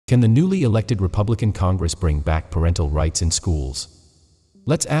Can the newly elected Republican Congress bring back parental rights in schools?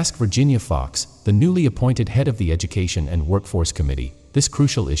 Let's ask Virginia Foxx, the newly appointed head of the Education and Workforce Committee, this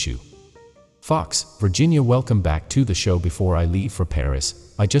crucial issue. Foxx, Virginia, welcome back to the show. Before I leave for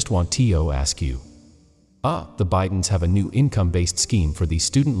Paris, I just want to ask you. The Bidens have a new income-based scheme for these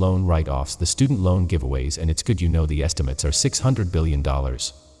student loan write-offs, the student loan giveaways, and it's good you know the estimates are $600 billion.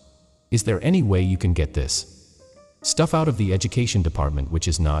 Is there any way you can get this stuff out of the Education Department, which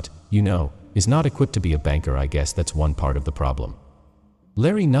is not equipped to be a banker? I guess that's one part of the problem.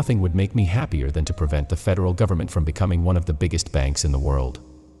 Larry, nothing would make me happier than to prevent the federal government from becoming one of the biggest banks in the world.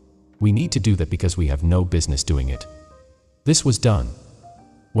 We need to do that because we have no business doing it. This was done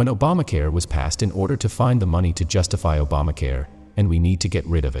when Obamacare was passed in order to find the money to justify Obamacare, and we need to get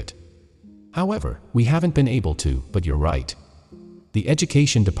rid of it. However, we haven't been able to, but you're right. The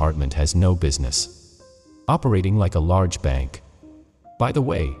Education Department has no business operating like a large bank. By the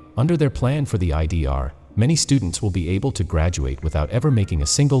way, under their plan for the IDR, many students will be able to graduate without ever making a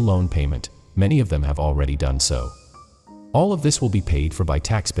single loan payment. Many of them have already done so. All of this will be paid for by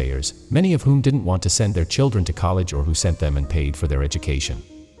taxpayers, many of whom didn't want to send their children to college or who sent them and paid for their education.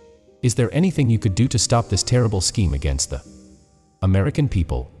 Is there anything you could do to stop this terrible scheme against the American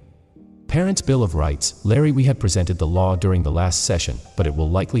people? Parents' Bill of Rights. Larry, we had presented the law during the last session, but it will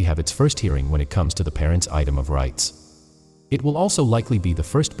likely have its first hearing when it comes to the parents' item of rights. It will also likely be the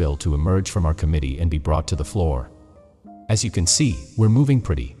first bill to emerge from our committee and be brought to the floor. As you can see, we're moving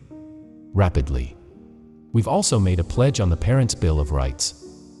pretty rapidly. We've also made a pledge on the Parents' Bill of Rights.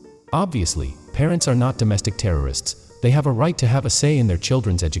 Obviously, parents are not domestic terrorists. They have a right to have a say in their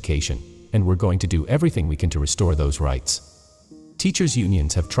children's education, and we're going to do everything we can to restore those rights. Teachers'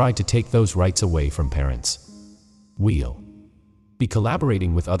 unions have tried to take those rights away from parents. We'll be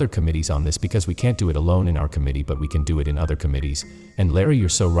collaborating with other committees on this because we can't do it alone in our committee, but we can do it in other committees. And Larry, you're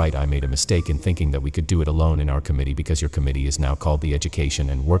so right, I made a mistake in thinking that we could do it alone in our committee because your committee is now called the Education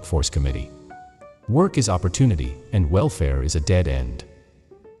and Workforce Committee. Work is opportunity, and welfare is a dead end.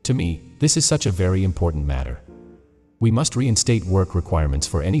 To me, this is such a very important matter. We must reinstate work requirements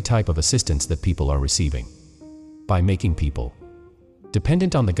for any type of assistance that people are receiving. By making people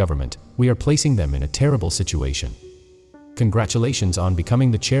dependent on the government, we are placing them in a terrible situation. Congratulations on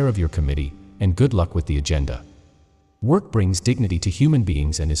becoming the chair of your committee, and good luck with the agenda. Work brings dignity to human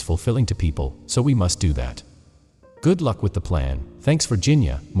beings and is fulfilling to people, so we must do that. Good luck with the plan. Thanks,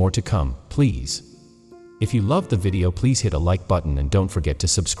 Virginia. More to come, please. If you loved the video, please hit a like button and don't forget to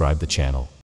subscribe the channel.